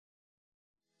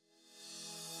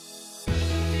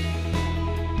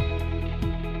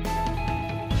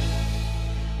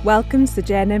Welcome to the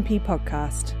JNMP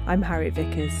podcast. I'm Harriet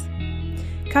Vickers.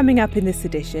 Coming up in this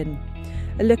edition,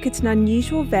 a look at an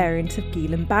unusual variant of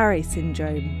Guillain-Barré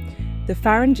syndrome, the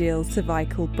pharyngeal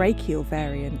cervical brachial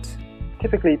variant.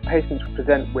 Typically, patients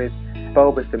present with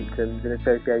bulbar symptoms in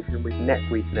association with neck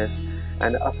weakness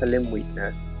and upper limb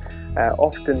weakness.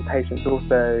 Often patients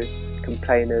also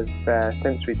complain of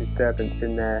sensory disturbance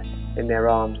in their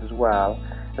arms as well.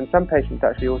 And some patients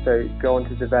actually also go on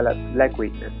to develop leg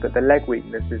weakness, but the leg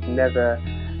weakness is never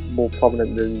more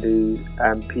prominent than the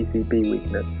PCB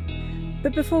weakness.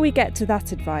 But before we get to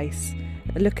that advice,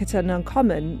 a look at an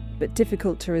uncommon but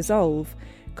difficult to resolve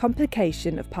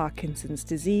complication of Parkinson's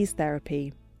disease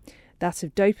therapy, that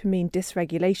of dopamine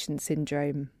dysregulation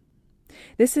syndrome.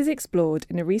 This is explored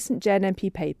in a recent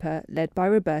JNMP paper led by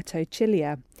Roberto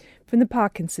Ciglia from the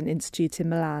Parkinson Institute in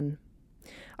Milan.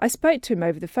 I spoke to him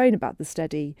over the phone about the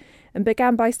study and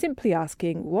began by simply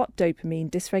asking what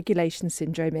dopamine dysregulation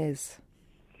syndrome is.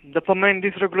 Dopamine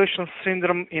dysregulation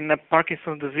syndrome in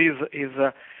Parkinson's disease is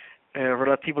a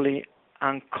relatively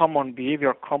uncommon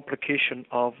behavioral complication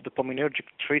of dopaminergic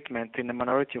treatment in a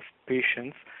minority of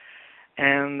patients,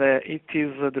 and it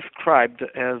is described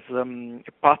as a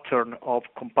pattern of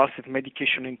compulsive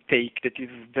medication intake that is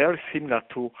very similar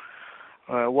to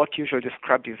what usually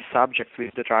described in subjects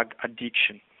with the drug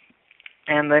addiction.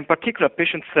 And in particular,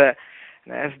 patients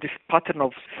have this pattern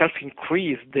of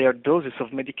self-increase their doses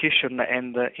of medication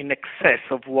and in excess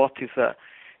of what is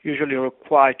usually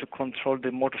required to control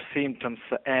the motor symptoms,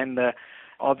 and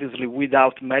obviously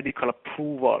without medical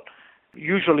approval.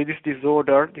 Usually this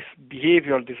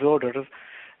behavioral disorder,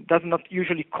 does not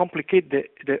usually complicate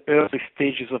the early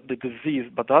stages of the disease,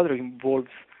 but rather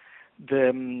involves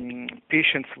the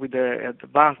patients with the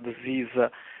advanced disease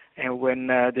and when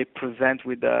they present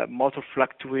with motor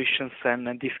fluctuations and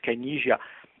dyskinesia.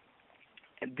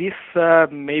 This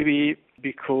may be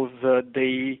because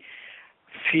they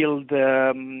feel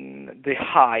the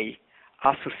high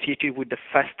associated with the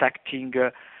fast-acting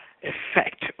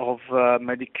effect of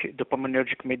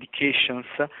dopaminergic medications.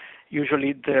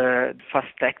 Usually the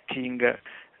fast-acting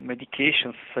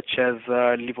medications such as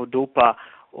levodopa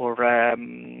or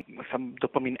some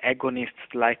dopamine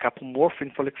agonists like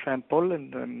apomorphine, for example,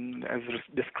 and as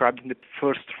described in the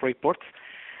first reports.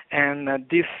 And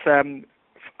this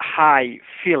high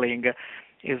feeling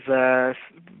is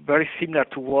very similar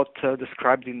to what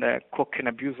described in the cocaine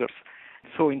abusers.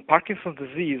 So in Parkinson's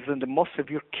disease, in the most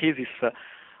severe cases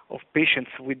of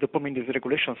patients with dopamine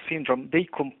dysregulation syndrome, they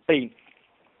complain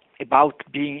about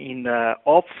being in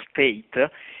off state,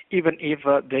 even if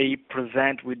they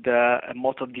present with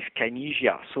motor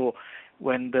dyskinesia. So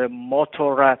when the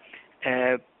motor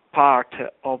part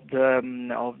of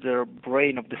the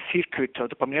brain, of the circuit, of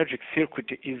the dopaminergic circuit,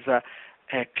 is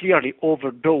clearly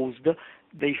overdosed,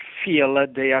 they feel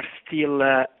they are still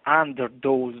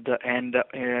underdosed, and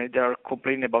they are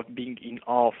complaining about being in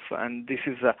off. And this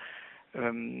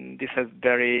has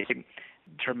very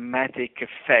dramatic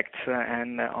effects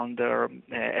and on their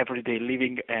everyday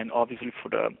living, and obviously for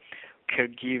the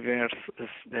caregivers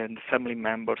and family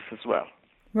members as well.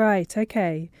 Right,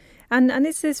 okay. And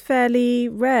is this fairly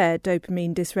rare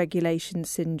dopamine dysregulation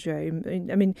syndrome?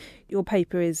 I mean, your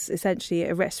paper is essentially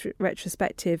a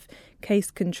retrospective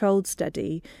case-controlled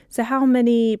study. So how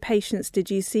many patients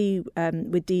did you see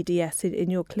with DDS in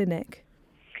your clinic?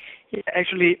 Yeah,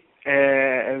 actually,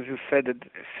 as you said,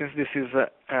 since this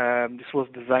was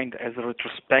designed as a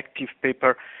retrospective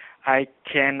paper, I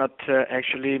cannot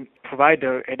actually provide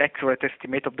an accurate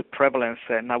estimate of the prevalence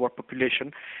in our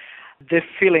population. The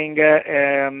feeling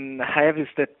I have is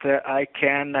that I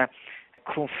can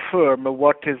confirm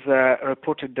what is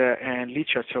reported in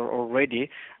literature already,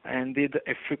 and did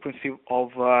a frequency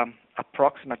of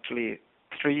approximately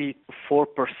 3 to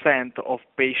 4% of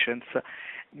patients.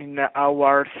 In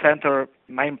our center,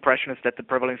 my impression is that the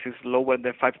prevalence is lower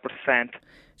than 5%.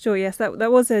 Sure, yes, that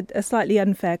was a slightly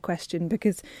unfair question,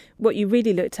 because what you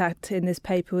really looked at in this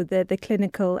paper were the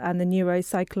clinical and the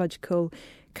neuropsychological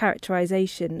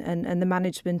characterization and the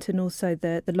management, and also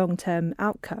the long-term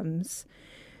outcomes.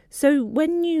 So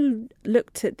when you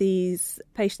looked at these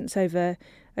patients over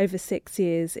 6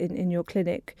 years in your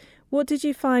clinic, what did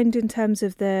you find in terms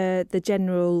of the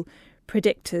general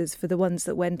predictors for the ones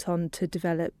that went on to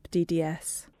develop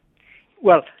DDS?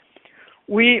 Well,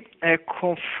 we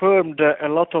confirmed a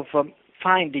lot of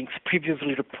findings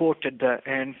previously reported,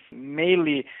 and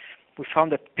mainly we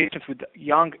found that patients with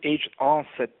young age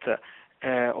onset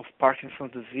of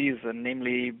Parkinson's disease,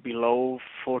 namely below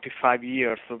 45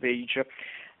 years of age,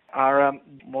 are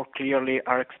more clearly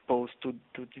exposed to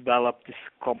develop this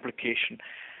complication.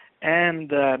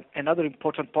 And another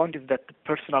important point is that the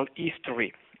personal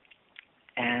history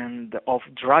and of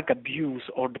drug abuse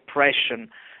or depression,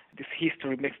 this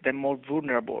history makes them more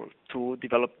vulnerable to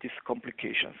develop these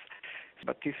complications.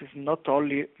 But this is not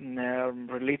only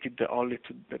related only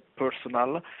to the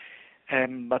personal,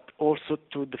 but also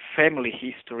to the family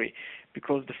history,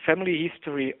 because the family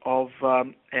history of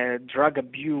drug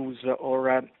abuse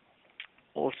or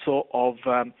also of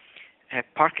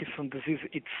Parkinson's disease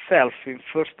itself in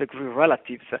first-degree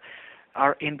relatives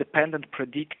are independent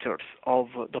predictors of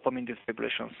dopamine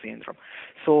dysregulation syndrome.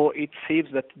 So it seems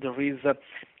that there is a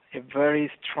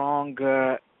very strong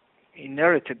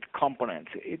inherited component.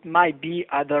 It might be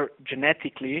either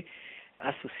genetically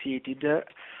associated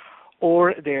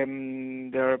or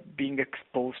they're being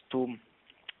exposed to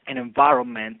an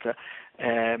environment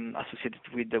associated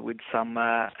with some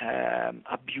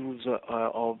abuse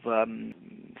of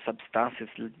substances.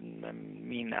 I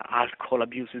mean, alcohol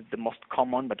abuse is the most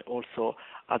common, but also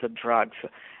other drugs.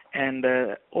 And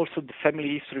also the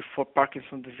family history for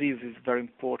Parkinson's disease is very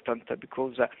important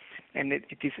because and it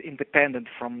is independent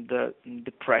from the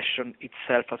depression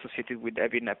itself associated with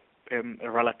having a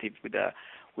relative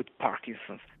with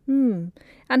Parkinson's.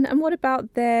 And what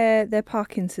about their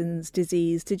Parkinson's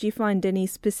disease? Did you find any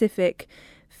specific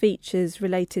features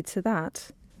related to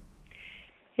that?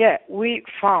 Yeah, we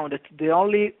found that the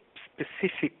only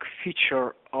specific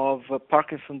feature of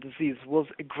Parkinson's disease was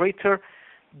a greater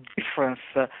difference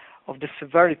of the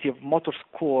severity of motor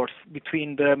scores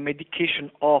between the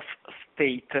medication off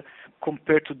state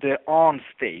compared to the on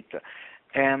state.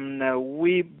 And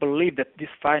we believe that this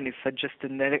finding suggests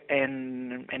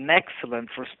an excellent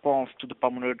response to the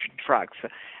pulmonergic drugs,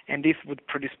 and this would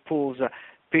predispose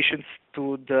patients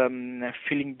to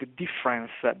feeling the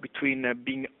difference between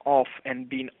being off and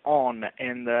being on,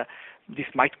 and this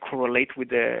might correlate with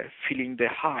feeling the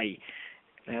high,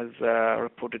 as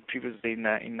reported previously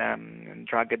in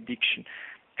drug addiction.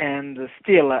 And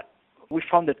still, we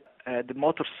found that the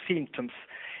motor symptoms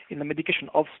in the medication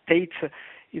off state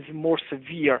is more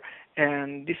severe,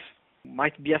 and this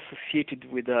might be associated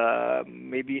with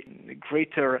maybe a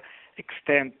greater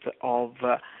extent of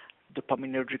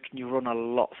dopaminergic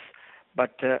neuronal loss.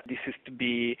 But this is to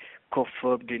be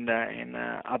confirmed in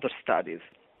other studies.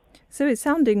 So it's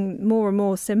sounding more and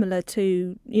more similar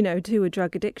to a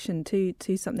drug addiction,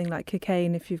 to something like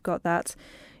cocaine, if you've got that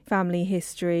family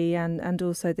history and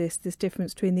also this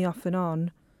difference between the off and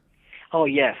on. Oh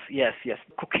yes.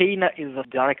 Cocaine is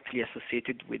directly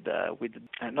associated with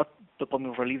not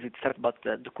dopamine release itself, but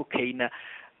the cocaine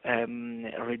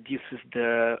reduces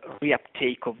the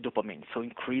reuptake of dopamine, so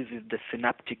increases the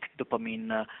synaptic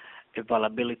dopamine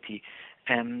availability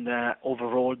and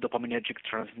overall dopaminergic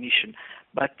transmission.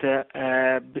 But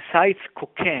besides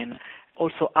cocaine,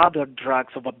 also other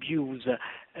drugs of abuse,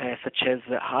 such as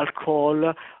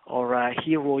alcohol or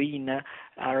heroin,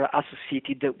 are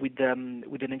associated with an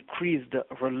increased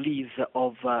release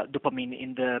of dopamine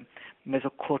in the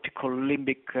mesocortical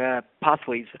limbic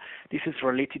pathways. This is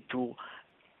related to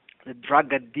the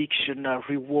drug addiction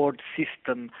reward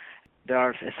system. There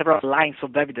are several lines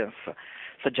of evidence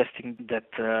suggesting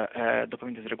that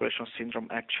dopamine dysregulation syndrome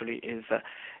actually is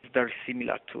very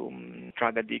similar to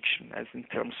drug addiction as in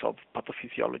terms of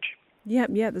pathophysiology. Yeah,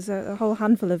 there's a whole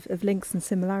handful of links and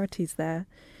similarities there.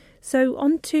 So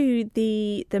on to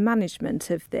the management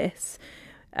of this.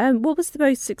 What was the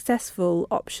most successful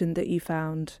option that you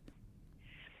found?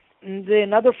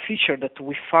 Another feature that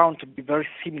we found to be very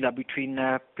similar between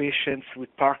patients with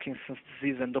Parkinson's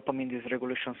disease and dopamine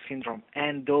dysregulation syndrome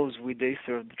and those with the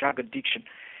history of drug addiction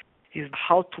is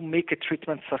how to make a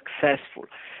treatment successful.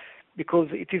 Because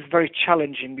it is very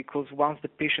challenging, because once the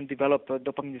patient develops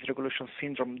dopamine dysregulation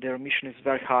syndrome, their remission is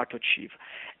very hard to achieve.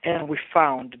 And we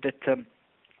found that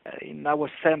in our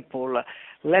sample,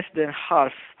 less than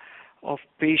half of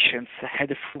patients had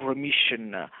a full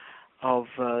remission of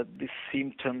these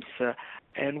symptoms,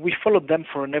 and we followed them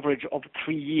for an average of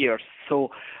 3 years. So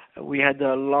we had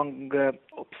a long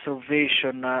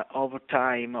observation over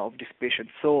time of this patient.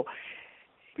 So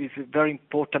it's very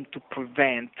important to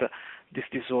prevent this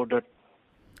disorder.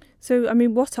 So,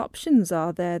 what options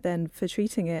are there then for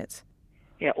treating it?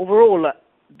 Yeah, overall,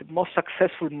 the most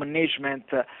successful management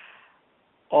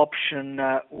option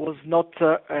was not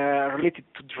related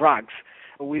to drugs.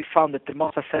 We found that the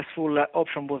most successful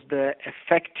option was the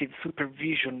effective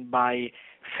supervision by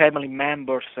family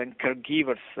members and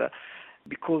caregivers,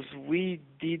 because we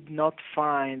did not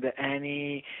find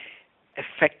any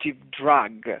effective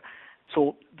drug.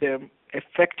 So the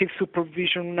effective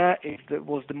supervision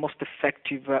was the most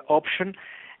effective option,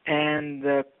 And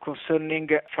concerning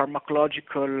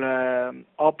pharmacological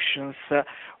options,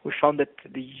 we found that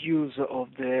the use of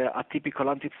the atypical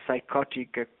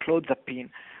antipsychotic clozapine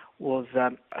was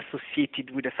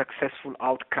associated with a successful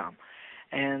outcome.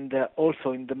 And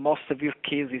also in the most severe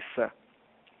cases,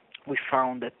 we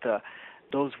found that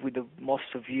those with the most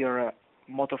severe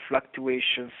motor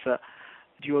fluctuations,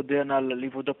 duodenal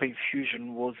levodopa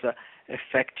infusion was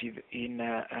effective in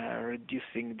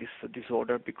reducing this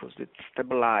disorder because it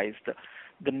stabilized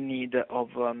the need of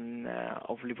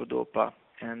levodopa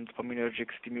and dopaminergic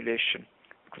stimulation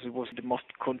because it was the most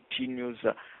continuous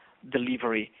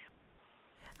delivery.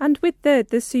 And with the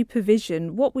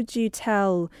supervision, what would you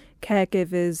tell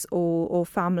caregivers or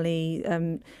family?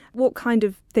 What kind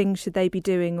of things should they be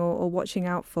doing or watching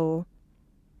out for?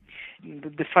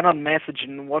 The final message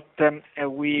and what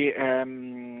we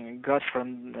got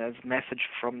from as message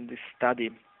from this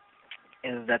study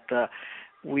is that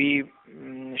we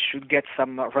should get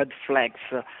some red flags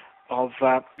of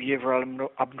behavioral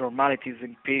abnormalities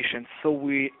in patients. So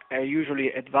we usually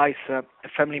advise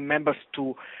family members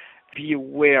to be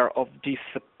aware of this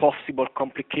possible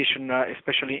complication,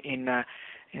 especially in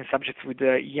subjects with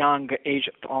a young age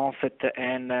onset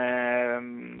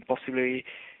and possibly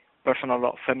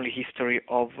personal family history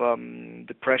of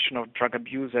depression or drug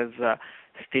abuse, as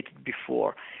stated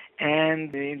before.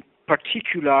 And in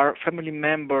particular, family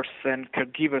members and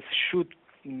caregivers should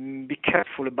be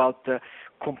careful about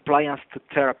compliance to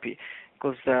therapy,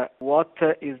 because what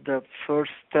is the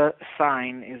first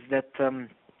sign is that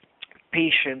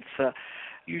patients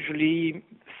usually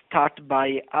start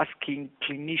by asking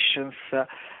clinicians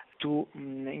to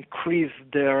increase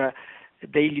their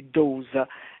daily dose,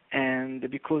 and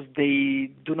because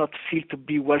they do not feel to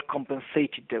be well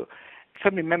compensated.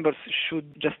 Family members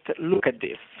should just look at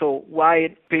this. So while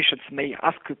patients may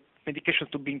ask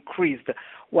medications to be increased,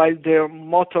 while their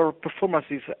motor performance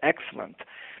is excellent,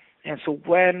 and so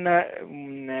when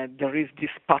there is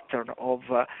this pattern of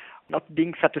not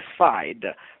being satisfied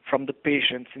from the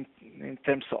patients in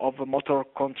terms of motor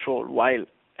control, while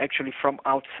actually from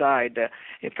outside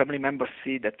if family members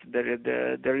see that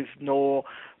there is no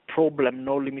problem,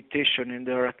 no limitation in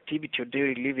their activity or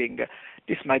daily living,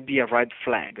 this might be a red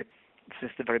flag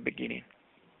since the very beginning.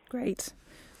 Great.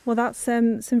 Well, that's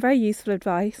some very useful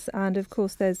advice, and of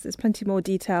course there's plenty more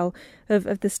detail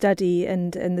of the study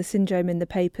and the syndrome in the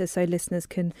paper, so listeners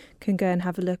can go and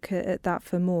have a look at that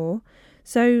for more.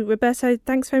 So, Roberto,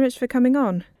 thanks very much for coming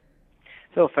on.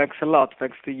 So, thanks a lot.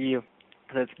 Thanks to you.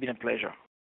 It's been a pleasure.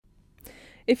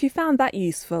 If you found that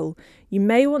useful, you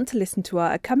may want to listen to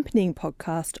our accompanying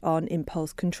podcast on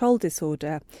impulse control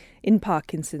disorder in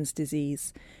Parkinson's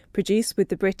disease, produced with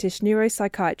the British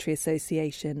Neuropsychiatry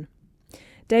Association.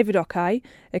 David Okai,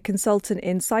 a consultant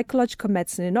in psychological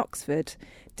medicine in Oxford,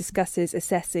 discusses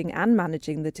assessing and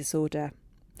managing the disorder.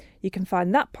 You can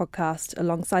find that podcast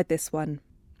alongside this one.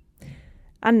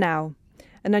 And now,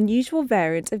 an unusual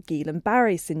variant of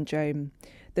Guillain-Barré syndrome,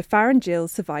 the pharyngeal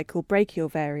cervical brachial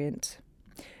variant.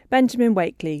 Benjamin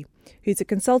Wakely, who's a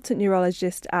consultant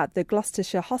neurologist at the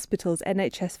Gloucestershire Hospitals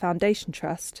NHS Foundation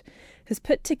Trust, has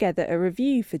put together a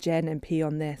review for JNMP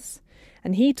on this,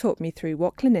 and he talked me through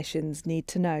what clinicians need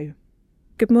to know.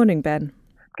 Good morning, Ben.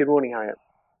 Good morning, Harriet.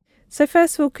 So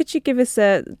first of all, could you give us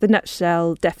the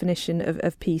nutshell definition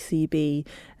of PCB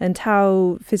and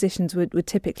how physicians would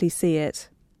typically see it?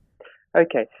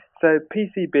 Okay, so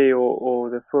PCB, or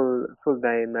the full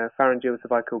name, pharyngeal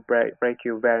cervical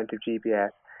brachial variant of GBS,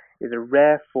 is a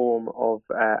rare form of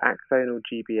axonal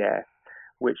GBS,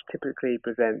 which typically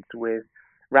presents with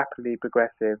rapidly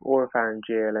progressive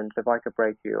oropharyngeal and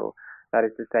cervicobrachial, that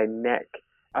is to say neck,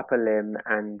 upper limb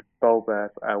and bulbar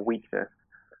weakness,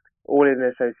 all in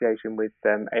association with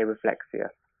areflexia.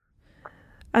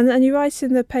 And you write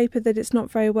in the paper that it's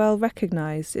not very well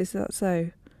recognised, is that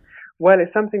so? Well,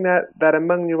 it's something that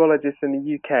among neurologists in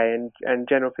the UK and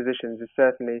general physicians is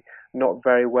certainly not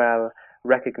very well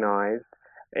recognised.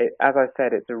 As I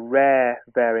said, it's a rare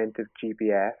variant of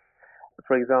GBS.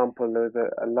 For example, there was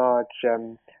a large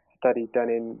study done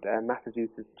in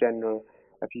Massachusetts General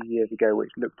a few years ago which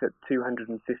looked at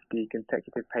 250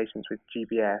 consecutive patients with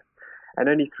GBS, and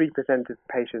only 3% of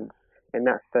patients in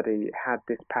that study had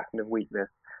this pattern of weakness.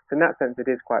 So in that sense, it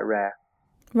is quite rare.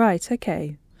 Right,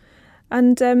 okay.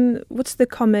 And what's the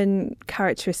common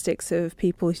characteristics of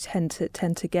people who tend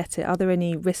to get it? Are there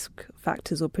any risk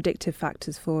factors or predictive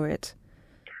factors for it?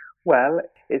 Well,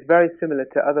 it's very similar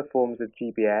to other forms of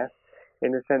GBS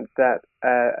in the sense that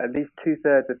at least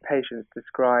 2/3 of patients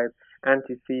describe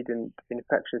antecedent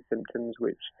infectious symptoms,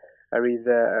 which are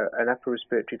either an upper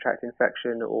respiratory tract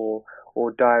infection or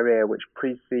diarrhea, which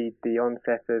precede the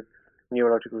onset of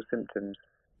neurological symptoms.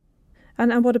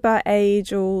 And what about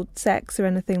age or sex or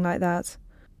anything like that?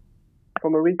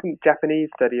 From a recent Japanese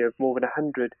study of more than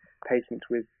 100 patients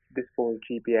with this form of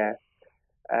GBS,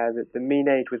 the mean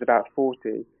age was about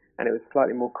 40, and it was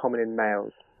slightly more common in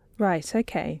males. Right,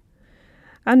 okay.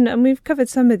 And we've covered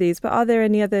some of these, but are there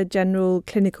any other general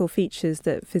clinical features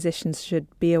that physicians should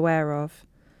be aware of?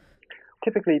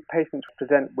 Typically, patients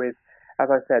present with, as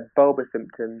I said, bulbar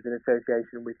symptoms in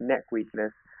association with neck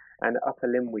weakness and upper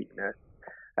limb weakness.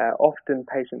 Often,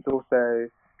 patients also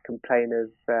complain of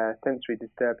sensory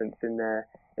disturbance in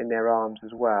their arms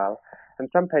as well. And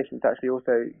some patients actually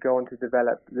also go on to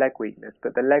develop leg weakness,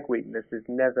 but the leg weakness is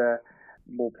never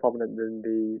more prominent than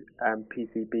the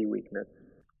PCB weakness.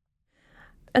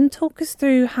 And talk us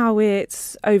through how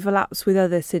it overlaps with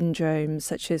other syndromes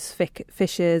such as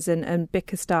Fisher's and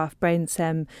Bickerstaff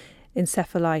brainstem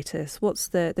encephalitis. What's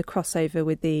the crossover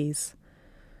with these?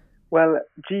 Well,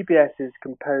 GBS is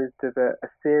composed of a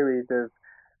series of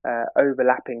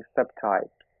overlapping subtypes,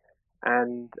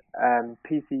 and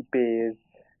PCB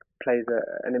plays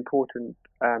an important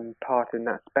part in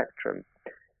that spectrum,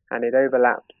 and it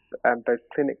overlaps both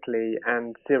clinically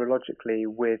and serologically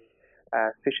with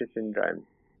Fisher syndrome.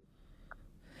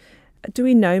 Do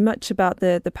we know much about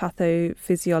the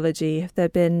pathophysiology? Have there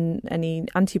been any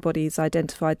antibodies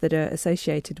identified that are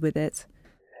associated with it?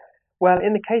 Well,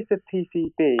 in the case of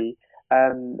PCB,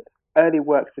 early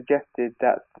work suggested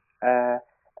that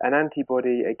an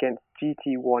antibody against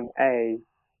GT1A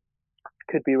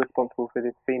could be responsible for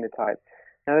this phenotype.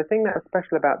 Now, the thing that was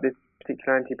special about this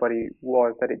particular antibody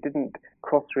was that it didn't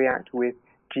cross-react with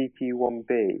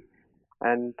GT1B.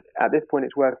 And at this point,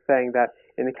 it's worth saying that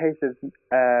in the case of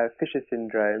Fisher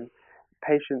syndrome,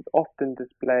 patients often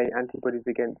display antibodies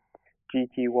against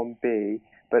GT1B,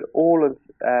 but all of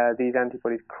these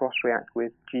antibodies cross-react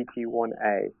with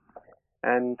GT1A.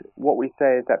 And what we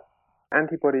say is that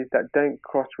antibodies that don't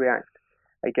cross-react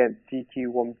against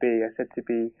GT1B are said to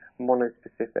be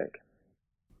monospecific.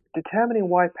 Determining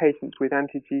why patients with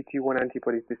anti-GT1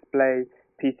 antibodies display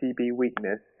PCB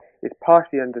weakness is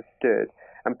partially understood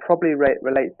and probably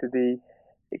relates to the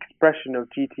expression of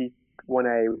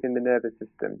GT1A within the nervous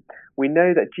system. We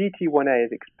know that GT1A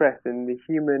is expressed in the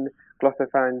human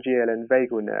glossopharyngeal and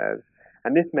vagal nerves,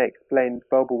 and this may explain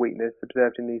bulbar weakness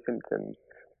observed in these symptoms.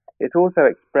 It's also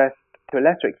expressed to a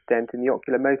lesser extent in the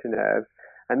oculomotor nerve,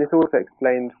 and this also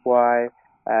explains why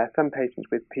some patients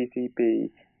with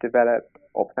PCB develop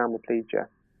ophthalmoplegia.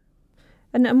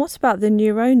 And what about the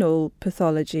neuronal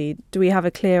pathology? Do we have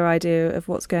a clear idea of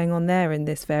what's going on there in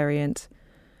this variant?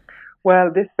 Well,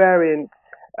 this variant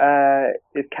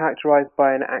is characterized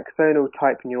by an axonal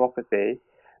type neuropathy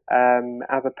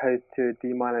as opposed to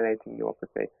demyelinating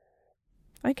neuropathy.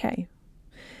 Okay.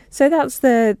 So that's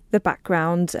the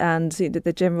background and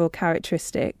the general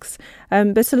characteristics.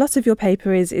 But a lot of your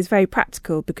paper is very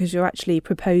practical because you're actually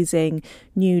proposing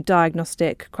new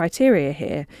diagnostic criteria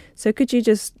here. So could you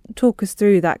just talk us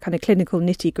through that kind of clinical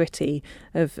nitty-gritty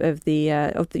of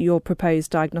your proposed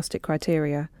diagnostic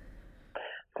criteria?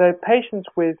 So patients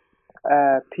with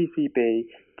PCB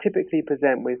typically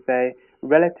present with a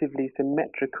relatively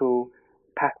symmetrical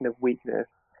pattern of weakness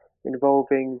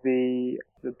involving the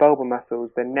bulbar muscles,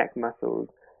 the neck muscles,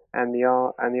 and the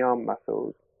arm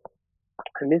muscles.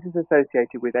 And this is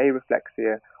associated with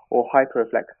areflexia or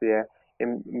hyperreflexia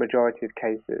in majority of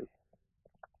cases.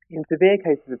 In severe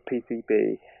cases of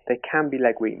PCB, there can be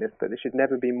leg weakness, but this should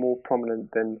never be more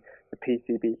prominent than the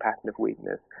PCB pattern of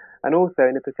weakness. And also,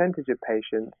 in a percentage of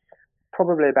patients,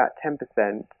 probably about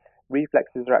 10%,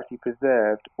 reflexes are actually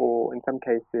preserved, or in some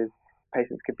cases,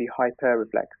 patients could be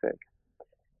hyperreflexic.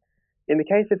 In the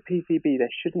case of PCB, there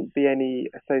shouldn't be any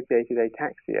associated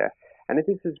ataxia, and if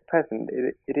this is present,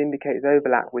 it indicates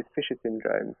overlap with Fisher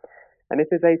syndrome. And if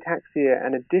there's ataxia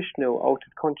and additional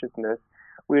altered consciousness,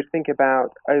 we would think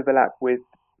about overlap with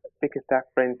Bickerstaff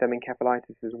brainstem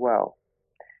encephalitis as well.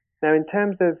 Now, in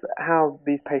terms of how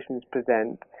these patients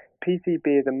present,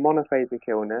 PCB is a monophasic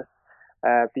illness.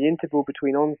 The interval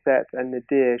between onset and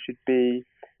nadir should be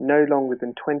no longer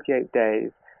than 28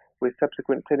 days, with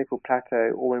subsequent clinical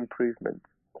plateau or improvement.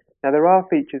 Now, there are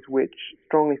features which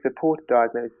strongly support a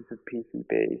diagnosis of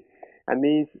PCB, and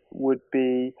these would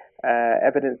be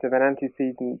evidence of an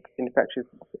antecedent infectious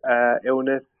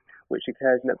illness, which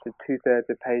occurs in up to 2/3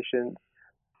 of patients,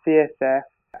 CSF,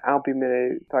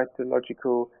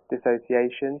 albuminocytological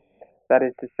dissociation, that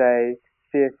is to say,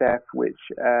 CSF which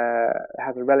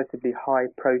has a relatively high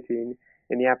protein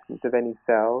in the absence of any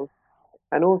cells,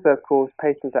 and also, of course,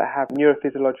 patients that have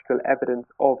neurophysiological evidence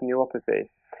of neuropathy.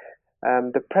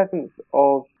 The presence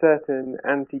of certain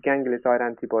anti-ganglioside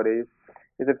antibodies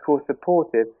is of course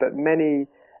supportive, but many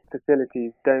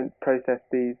facilities don't process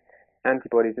these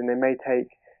antibodies, and they may take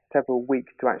several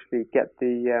weeks to actually get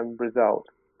the result.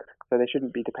 So they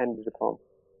shouldn't be depended upon.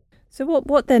 So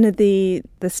what then are the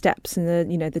steps and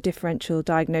the differential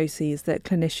diagnoses that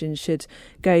clinicians should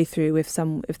go through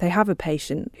if they have a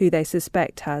patient who they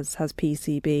suspect has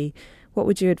PCB? What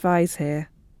would you advise here?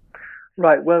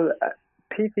 Right. Well,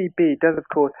 PCB does of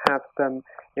course have some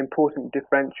important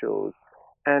differentials,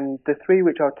 and the three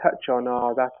which I'll touch on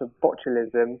are that of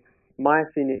botulism,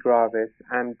 myasthenia gravis,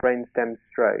 and brainstem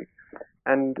stroke.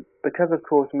 And because of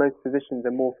course most physicians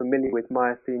are more familiar with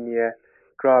myasthenia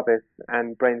gravis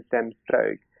and brainstem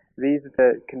stroke, these are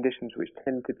the conditions which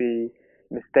tend to be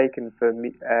mistaken for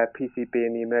PCB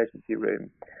in the emergency room.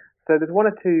 So there's one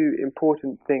or two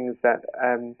important things that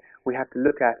we have to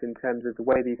look at in terms of the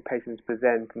way these patients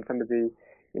present and some of the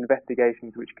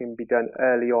investigations which can be done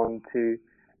early on to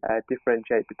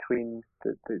differentiate between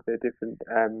the different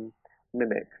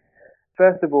mimics.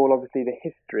 First of all, obviously the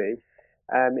history.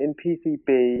 In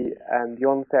PCB, the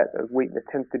onset of weakness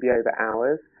tends to be over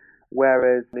hours,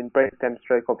 whereas in brainstem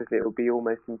stroke, obviously it will be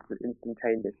almost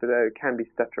instantaneous, but it can be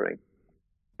stuttering.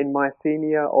 In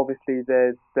myasthenia, obviously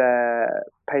there's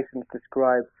patients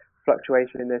describe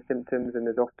fluctuation in their symptoms, and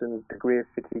there's often a degree of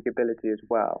fatigability as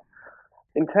well.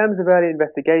 In terms of early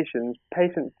investigations,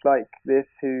 patients like this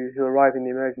who arrive in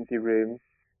the emergency room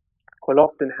will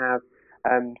often have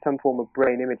some form of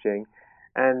brain imaging,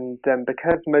 and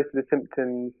because most of the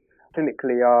symptoms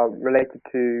clinically are related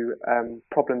to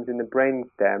problems in the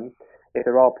brainstem, if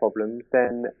there are problems,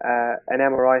 then an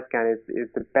MRI scan is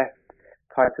the best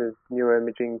type of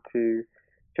neuroimaging to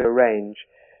arrange.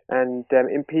 And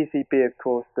in PCB, of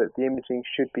course, that the imaging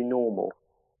should be normal.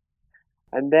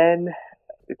 And then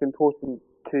it's important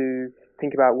to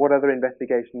think about what other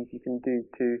investigations you can do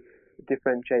to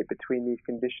differentiate between these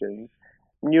conditions.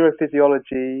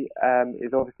 Neurophysiology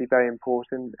is obviously very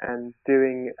important, and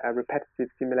doing repetitive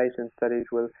simulation studies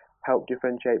will help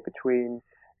differentiate between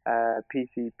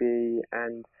PCB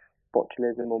and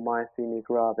botulism or myasthenia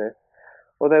gravis.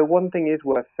 Although one thing is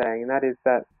worth saying, and that is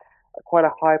that quite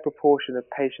a high proportion of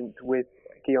patients with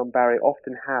Guillain-Barré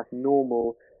often have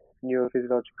normal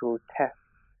neurophysiological tests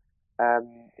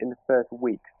in the first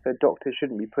week. So doctors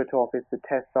shouldn't be put off if the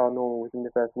tests are normal within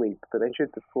the first week, but they should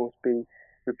of course be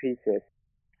repeated.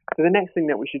 So the next thing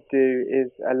that we should do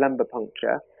is a lumbar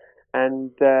puncture,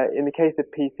 and in the case of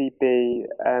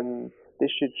PCB,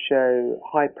 this should show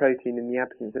high protein in the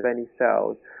absence of any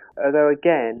cells. Although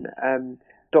again,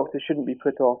 doctors shouldn't be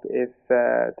put off if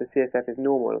the CSF is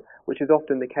normal, which is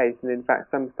often the case, and in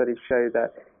fact some studies show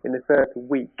that in the first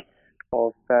week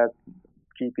of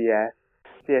GBS,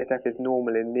 CSF is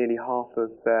normal in nearly half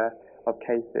of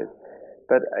cases.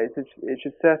 But it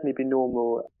should certainly be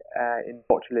normal in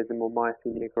botulism or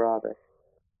myasthenia gravis.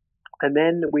 And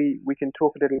then we can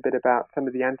talk a little bit about some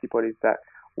of the antibodies that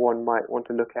one might want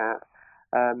to look at.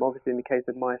 Obviously, in the case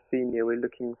of myasthenia, we're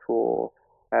looking for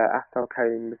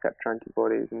acetylcholine receptor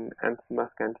antibodies and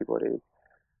anti-MuSK antibodies.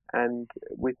 And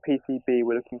with PCB,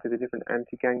 we're looking for the different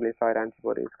anti-ganglioside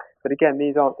antibodies. But again,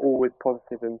 these aren't always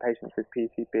positive in patients with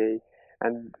PCB,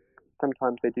 and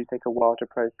sometimes they do take a while to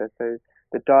process. So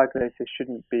the diagnosis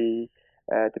shouldn't be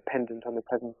dependent on the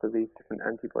presence of these different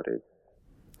antibodies.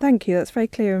 Thank you. That's very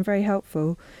clear and very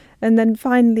helpful. And then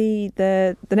finally,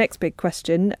 the next big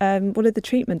question, what are the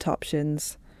treatment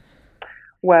options?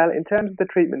 Well, in terms of the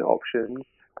treatment options,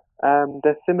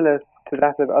 they're similar to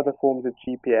that of other forms of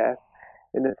GPS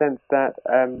in the sense that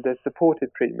there's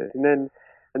supportive treatment. And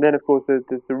then of course, there's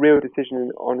the real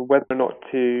decision on whether or not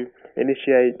to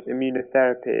initiate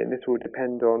immunotherapy, and this will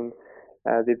depend on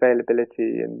the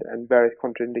availability and various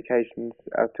contraindications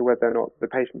as to whether or not the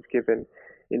patient's given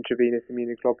intravenous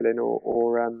immunoglobulin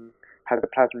or has a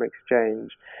plasma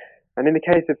exchange. And in the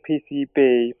case of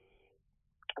PCB,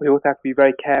 we also have to be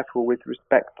very careful with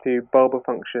respect to bulbar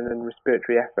function and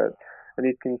respiratory effort, and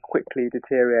these can quickly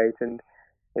deteriorate, and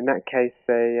in that case,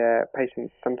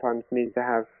 patients sometimes need to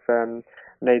have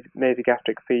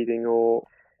nasogastric feeding, or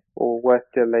worse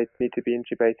still, they need to be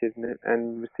intubated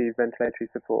and receive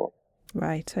ventilatory support.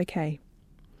 Right, okay.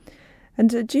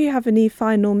 And do you have any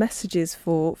final messages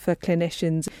for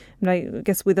clinicians? I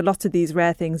guess with a lot of these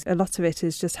rare things, a lot of it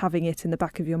is just having it in the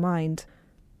back of your mind.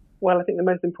 Well, I think the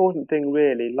most important thing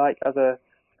really, like other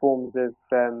forms of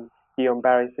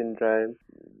Guillain-Barré syndrome,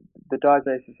 the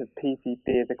diagnosis of PCB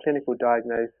is a clinical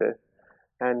diagnosis,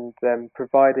 and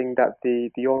providing that the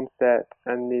onset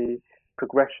and the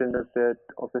progression of the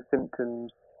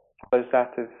symptoms follows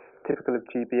that of typical of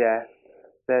GBS,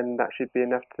 then that should be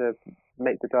enough to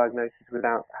make the diagnosis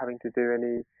without having to do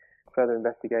any further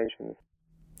investigations.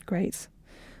 Great.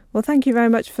 Well, thank you very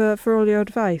much for all your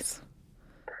advice.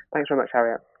 Thanks very much,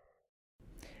 Harriet.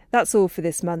 That's all for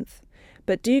this month,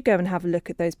 but do go and have a look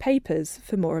at those papers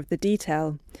for more of the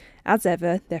detail. As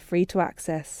ever, they're free to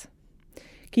access.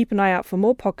 Keep an eye out for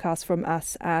more podcasts from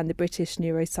us and the British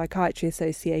Neuropsychiatry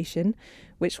Association,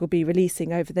 which will be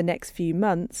releasing over the next few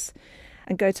months,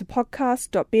 and go to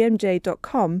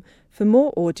podcast.bmj.com for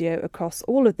more audio across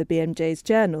all of the BMJ's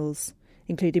journals,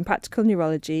 including Practical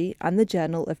Neurology and the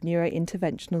Journal of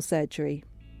Neurointerventional Surgery.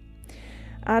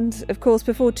 And, of course,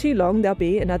 before too long, there'll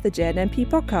be another JNNP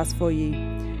podcast for you.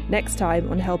 Next time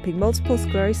on helping multiple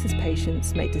sclerosis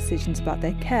patients make decisions about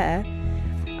their care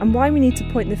and why we need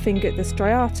to point the finger at the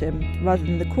striatum rather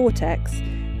than the cortex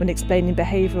when explaining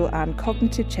behavioural and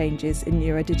cognitive changes in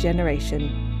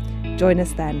neurodegeneration. Join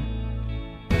us then.